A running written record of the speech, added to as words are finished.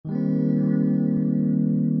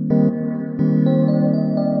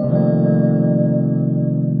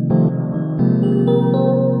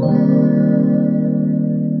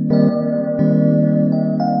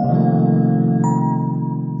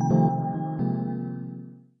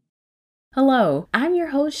Hello, I'm your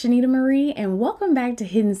host Shanita Marie, and welcome back to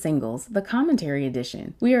Hidden Singles, the commentary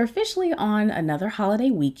edition. We are officially on another holiday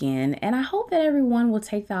weekend, and I hope that everyone will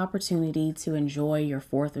take the opportunity to enjoy your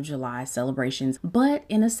 4th of July celebrations, but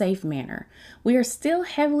in a safe manner. We are still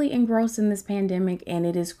heavily engrossed in this pandemic, and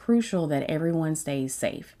it is crucial that everyone stays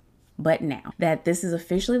safe. But now that this is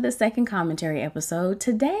officially the second commentary episode,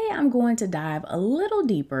 today I'm going to dive a little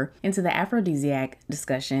deeper into the aphrodisiac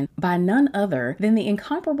discussion by none other than the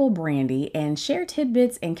incomparable Brandy and share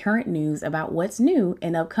tidbits and current news about what's new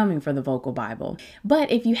and upcoming for the Vocal Bible. But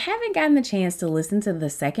if you haven't gotten the chance to listen to the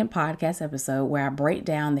second podcast episode where I break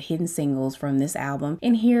down the hidden singles from this album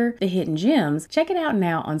and hear the hidden gems, check it out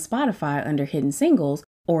now on Spotify under Hidden Singles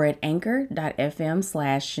or at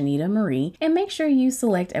anchor.fm/Shanita Marie, and make sure you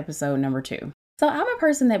select episode number 2. So I'm a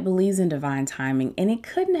person that believes in divine timing, and it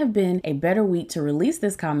couldn't have been a better week to release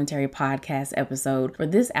this commentary podcast episode for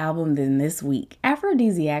this album than this week.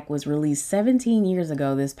 Aphrodisiac was released 17 years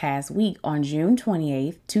ago this past week on June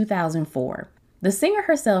 28th, 2004. The singer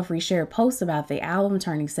herself reshared posts about the album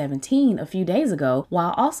turning 17 a few days ago,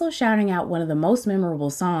 while also shouting out one of the most memorable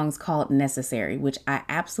songs called Necessary, which I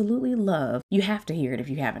absolutely love. You have to hear it if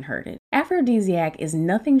you haven't heard it. Aphrodisiac is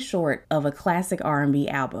nothing short of a classic R&B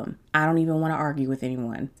album. I don't even want to argue with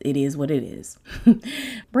anyone. It is what it is.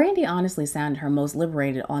 Brandy honestly sounded her most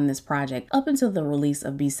liberated on this project up until the release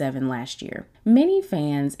of B7 last year. Many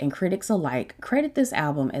fans and critics alike credit this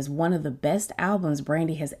album as one of the best albums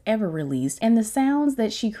Brandy has ever released, and the sounds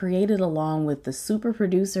that she created along with the super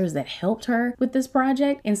producers that helped her with this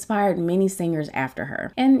project inspired many singers after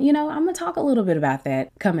her. And I'm going to talk a little bit about that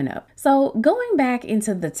coming up. So going back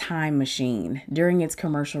into the time machine during its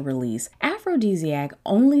commercial release, Aphrodisiac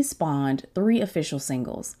only spawned 3 official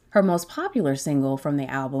singles. Her most popular single from the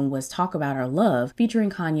album was Talk About Our Love, featuring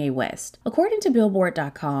Kanye West. According to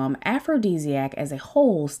Billboard.com, Aphrodisiac as a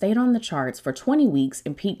whole stayed on the charts for 20 weeks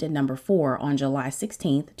and peaked at number 4 on July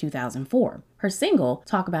 16th, 2004. Her single,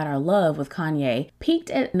 Talk About Our Love with Kanye, peaked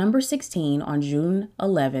at number 16 on June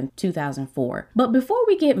 11th, 2004. But before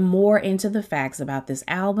we get more into the facts about this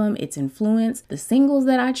album, its influence, the singles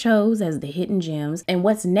that I chose as the hidden gems, and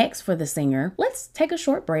what's next for the singer, let's take a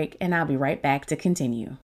short break and I'll be right back to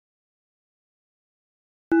continue.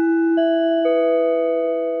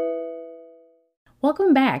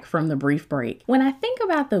 Welcome back from the brief break. When I think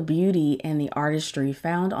about the beauty and the artistry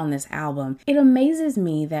found on this album, it amazes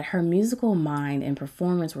me that her musical mind and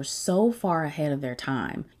performance were so far ahead of their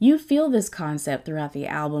time. You feel this concept throughout the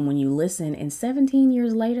album when you listen, and 17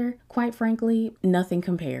 years later, quite frankly, nothing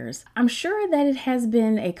compares. I'm sure that it has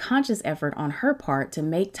been a conscious effort on her part to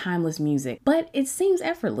make timeless music, but it seems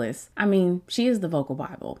effortless. I mean, she is the Vocal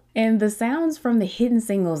Bible. And the sounds from the hidden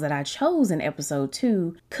singles that I chose in episode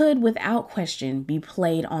 2 could, without question, be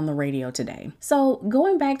played on the radio today. So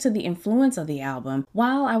going back to the influence of the album,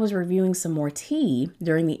 while I was reviewing some more tea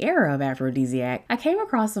during the era of Aphrodisiac, I came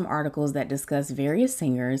across some articles that discuss various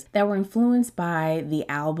singers that were influenced by the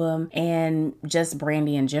album and just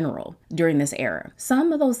Brandy in general during this era.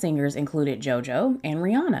 Some of those singers included JoJo and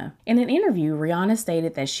Rihanna. In an interview, Rihanna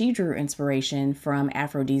stated that she drew inspiration from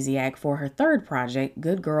Aphrodisiac for her third project,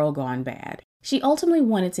 Good Girl Gone Bad. She ultimately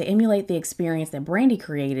wanted to emulate the experience that Brandy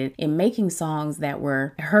created in making songs that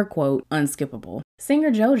were, her quote, unskippable.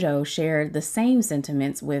 Singer JoJo shared the same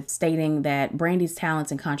sentiments, with stating that Brandy's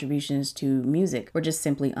talents and contributions to music were just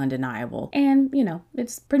simply undeniable. And,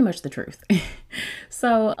 it's pretty much the truth.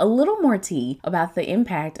 So a little more tea about the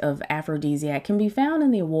impact of Aphrodisiac can be found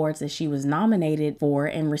in the awards that she was nominated for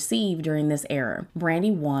and received during this era.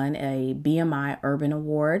 Brandy won a BMI Urban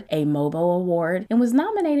Award, a MOBO Award, and was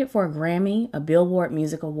nominated for a Grammy, a Billboard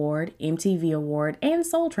Music Award, MTV Award, and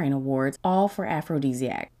Soul Train Awards, all for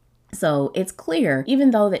Aphrodisiac. So it's clear,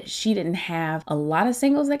 even though that she didn't have a lot of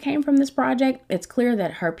singles that came from this project, it's clear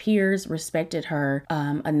that her peers respected her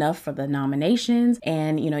enough for the nominations.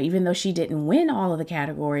 And, even though she didn't win all of the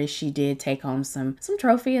categories, she did take home some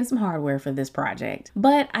trophy and some hardware for this project.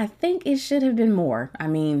 But I think it should have been more. I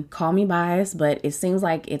mean, call me biased, but it seems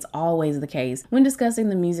like it's always the case when discussing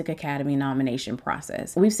the Music Academy nomination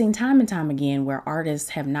process. We've seen time and time again where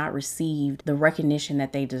artists have not received the recognition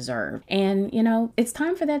that they deserve. And, it's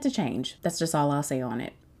time for that to change. That's just all I'll say on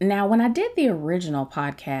it. Now, when I did the original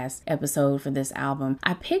podcast episode for this album,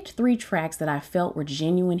 I picked 3 tracks that I felt were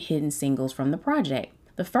genuine hidden singles from the project.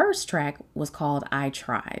 The first track was called I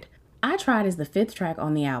Tried. I Tried is the 5th track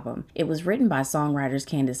on the album. It was written by songwriters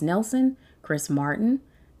Candace Nelson, Chris Martin,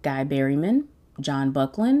 Guy Berryman, John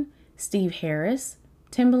Buckland, Steve Harris,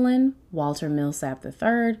 Timbaland, Walter Millsap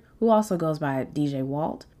III, who also goes by DJ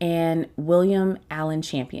Walt, and William Allen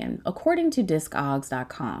Champion, according to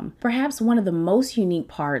Discogs.com. Perhaps one of the most unique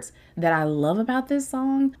parts that I love about this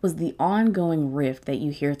song was the ongoing riff that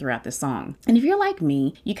you hear throughout the song. And if you're like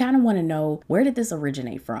me, you kind of want to know, where did this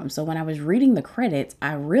originate from? So when I was reading the credits,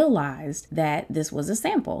 I realized that this was a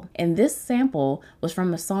sample. And this sample was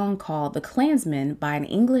from a song called The Klansman by an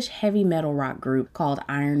English heavy metal rock group called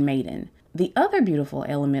Iron Maiden. The other beautiful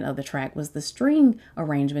element of the track was the string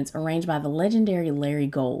arrangements arranged by the legendary Larry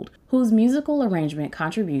Gold, whose musical arrangement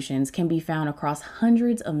contributions can be found across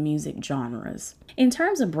hundreds of music genres. In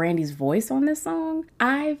terms of Brandy's voice on this song,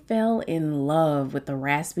 I fell in love with the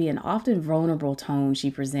raspy and often vulnerable tone she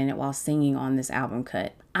presented while singing on this album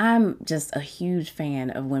cut. I'm just a huge fan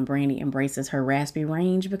of when Brandy embraces her raspy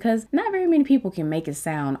range because not very many people can make it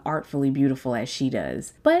sound artfully beautiful as she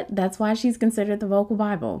does. But that's why she's considered the vocal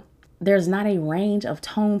Bible. There's not a range of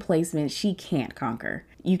tone placement she can't conquer.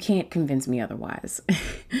 You can't convince me otherwise.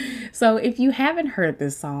 So if you haven't heard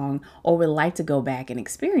this song or would like to go back and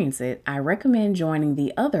experience it, I recommend joining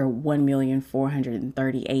the other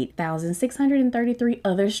 1,438,633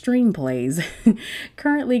 other stream plays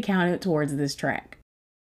currently counted towards this track.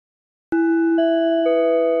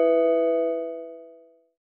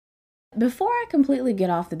 Before I completely get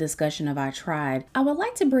off the discussion of I Tried, I would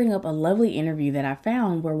like to bring up a lovely interview that I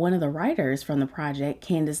found where one of the writers from the project,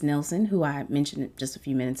 Candace Nelson, who I mentioned just a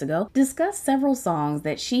few minutes ago, discussed several songs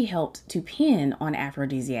that she helped to pen on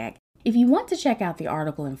Aphrodisiac. If you want to check out the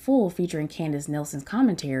article in full featuring Candace Nelson's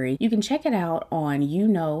commentary, you can check it out on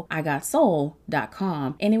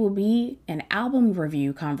YouKnowIGotSoul.com, and it will be an album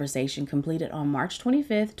review conversation completed on March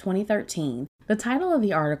 25th, 2013. The title of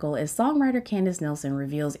the article is Songwriter Candace Nelson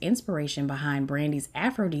Reveals Inspiration Behind Brandy's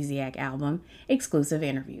Aphrodisiac Album, Exclusive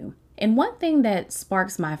Interview. And one thing that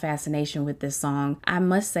sparks my fascination with this song, I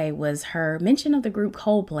must say, was her mention of the group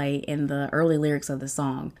Coldplay in the early lyrics of the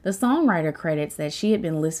song. The songwriter credits that she had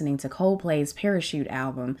been listening to Coldplay's Parachute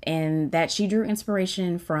album and that she drew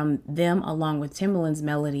inspiration from them along with Timbaland's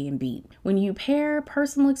melody and beat. When you pair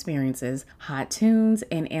personal experiences, hot tunes,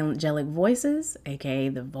 and angelic voices, aka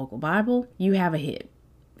the vocal Bible, you have a hit.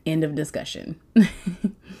 End of discussion.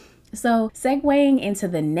 So, segueing into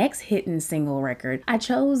the next hidden single record I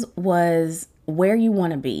chose was Where You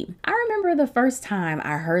Wanna Be. I remember the first time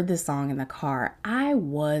I heard this song in the car, I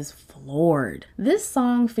was floored. This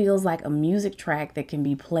song feels like a music track that can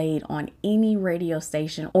be played on any radio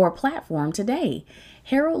station or platform today.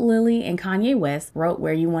 Harold Lilly and Kanye West wrote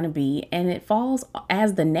Where You Wanna Be, and it falls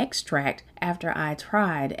as the next track after I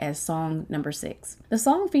Tried as song number 6. The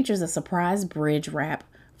song features a surprise bridge rap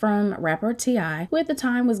from rapper T.I., who at the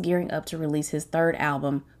time was gearing up to release his third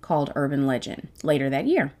album called Urban Legend later that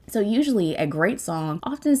year. So usually a great song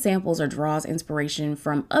often samples or draws inspiration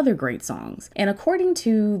from other great songs. And according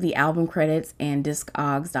to the album credits and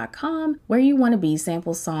Discogs.com, Where You Wanna Be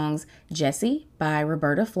samples songs Jessie by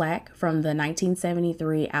Roberta Flack from the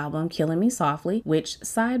 1973 album Killing Me Softly, which,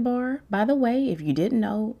 sidebar, by the way, if you didn't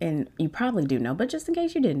know, and you probably do know, but just in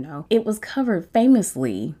case you didn't know, it was covered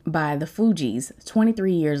famously by the Fugees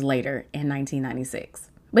 23 years later in 1996.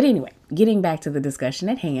 But anyway, getting back to the discussion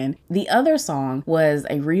at hand, the other song was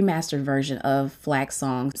a remastered version of Flack's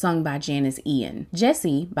song sung by Janis Ian.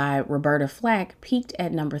 Jessie by Roberta Flack peaked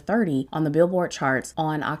at number 30 on the Billboard charts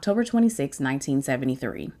on October 26,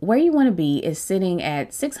 1973. Where You Wanna Be is sitting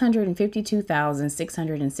at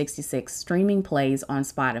 652,666 streaming plays on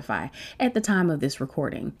Spotify at the time of this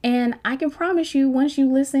recording. And I can promise you, once you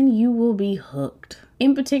listen, you will be hooked.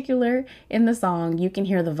 In particular, in the song, you can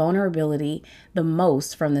hear the vulnerability the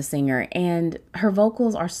most from the singer, and her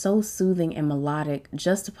vocals are so soothing and melodic,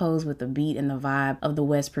 juxtaposed with the beat and the vibe of the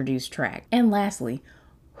West-produced track. And lastly,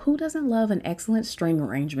 who doesn't love an excellent string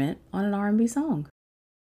arrangement on an R&B song?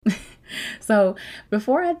 So,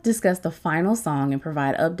 before I discuss the final song and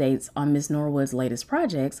provide updates on Miss Norwood's latest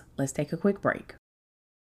projects, let's take a quick break.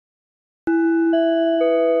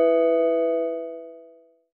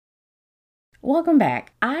 Welcome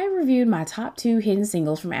back. I reviewed my top 2 hidden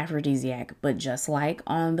singles from Aphrodisiac, but just like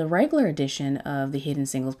on the regular edition of the Hidden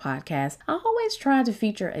Singles podcast, I always try to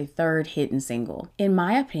feature a third hidden single. In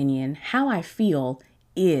my opinion, How I Feel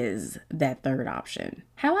is that third option.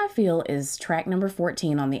 How I Feel is track number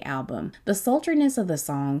 14 on the album. The sultriness of the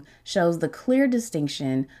song shows the clear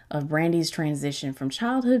distinction of Brandy's transition from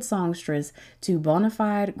childhood songstress to bona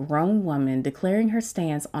fide grown woman declaring her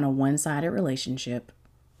stance on a one-sided relationship.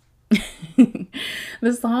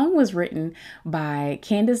 The song was written by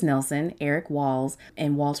Candace Nelson, Eric Walls,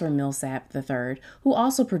 and Walter Millsap III, who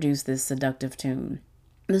also produced this seductive tune.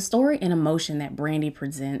 The story and emotion that Brandy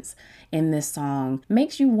presents in this song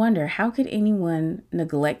makes you wonder, how could anyone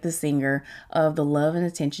neglect the singer of the love and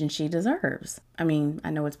attention she deserves? I mean, I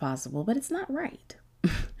know it's possible, but it's not right.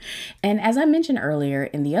 And as I mentioned earlier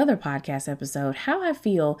in the other podcast episode, How I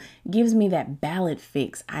Feel gives me that ballad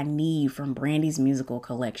fix I need from Brandy's musical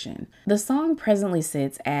collection. The song presently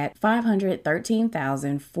sits at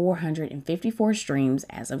 513,454 streams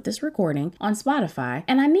as of this recording on Spotify,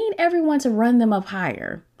 and I need everyone to run them up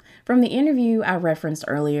higher. From the interview I referenced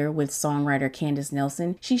earlier with songwriter Candace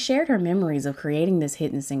Nelson, she shared her memories of creating this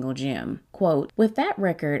hidden single gem. Quote, "With that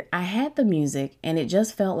record, I had the music and it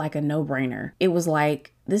just felt like a no-brainer. It was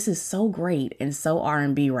like, this is so great and so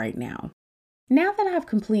R&B right now." Now that I've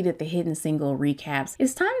completed the hidden single recaps,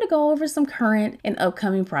 it's time to go over some current and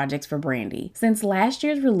upcoming projects for Brandy. Since last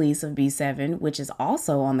year's release of B7, which is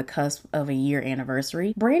also on the cusp of a year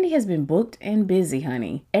anniversary, Brandy has been booked and busy,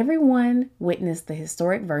 honey. Everyone witnessed the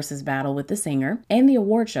historic Versus battle with the singer and the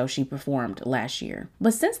award show she performed last year.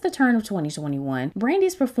 But since the turn of 2021,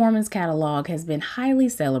 Brandy's performance catalog has been highly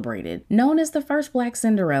celebrated. Known as the first Black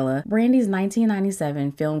Cinderella, Brandy's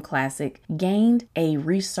 1997 film classic gained a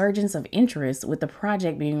resurgence of interest with the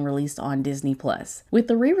project being released on Disney+. With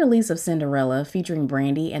the re-release of Cinderella featuring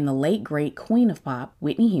Brandy and the late great Queen of Pop,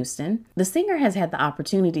 Whitney Houston, the singer has had the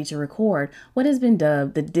opportunity to record what has been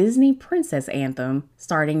dubbed the Disney Princess Anthem,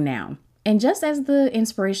 Starting Now. And just as the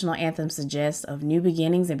inspirational anthem suggests of new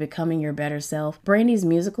beginnings and becoming your better self, Brandy's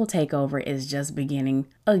musical takeover is just beginning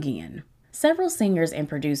again. Several singers and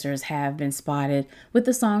producers have been spotted with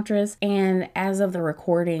the songstress, and as of the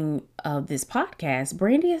recording of this podcast,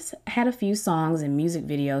 Brandy has had a few songs and music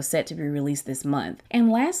videos set to be released this month. And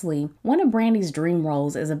lastly, one of Brandy's dream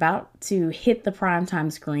roles is about to hit the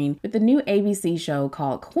primetime screen with the new ABC show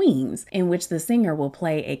called Queens, in which the singer will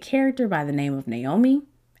play a character by the name of Naomi,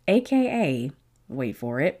 aka, wait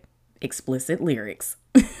for it, explicit lyrics.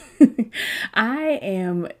 I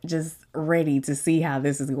am just ready to see how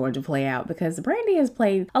this is going to play out, because Brandy has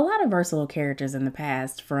played a lot of versatile characters in the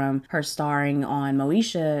past, from her starring on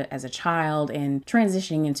Moesha as a child and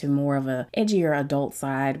transitioning into more of a edgier adult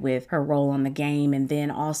side with her role on The Game, and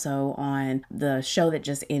then also on the show that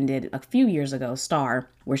just ended a few years ago, Star,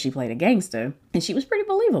 where she played a gangster, and she was pretty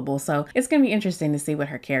believable. So it's going to be interesting to see what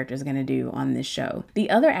her character is going to do on this show.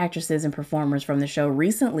 The other actresses and performers from the show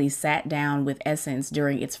recently sat down with Essence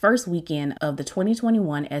during its first weekend of the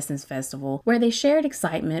 2021 Essence Festival, where they shared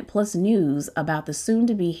excitement plus news about the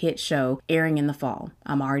soon-to-be hit show airing in the fall.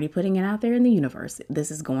 I'm already putting it out there in the universe.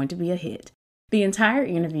 This is going to be a hit. The entire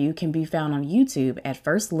interview can be found on YouTube at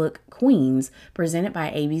First Look Queens, presented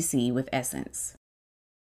by ABC with Essence.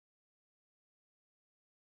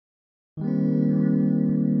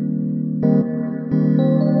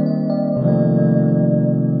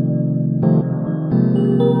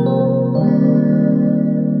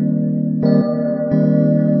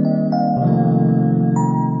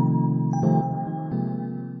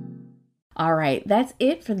 All right, that's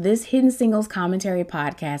it for this Hidden Singles Commentary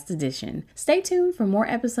Podcast edition. Stay tuned for more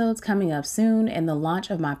episodes coming up soon and the launch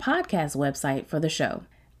of my podcast website for the show.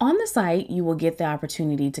 On the site, you will get the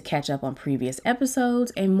opportunity to catch up on previous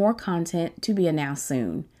episodes and more content to be announced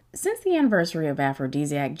soon. Since the anniversary of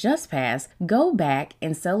Aphrodisiac just passed, go back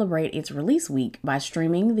and celebrate its release week by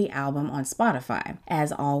streaming the album on Spotify.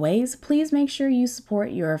 As always, please make sure you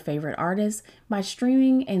support your favorite artists by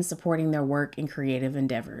streaming and supporting their work and creative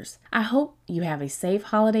endeavors. I hope you have a safe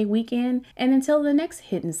holiday weekend, and until the next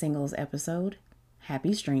Hidden Singles episode,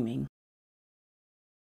 happy streaming.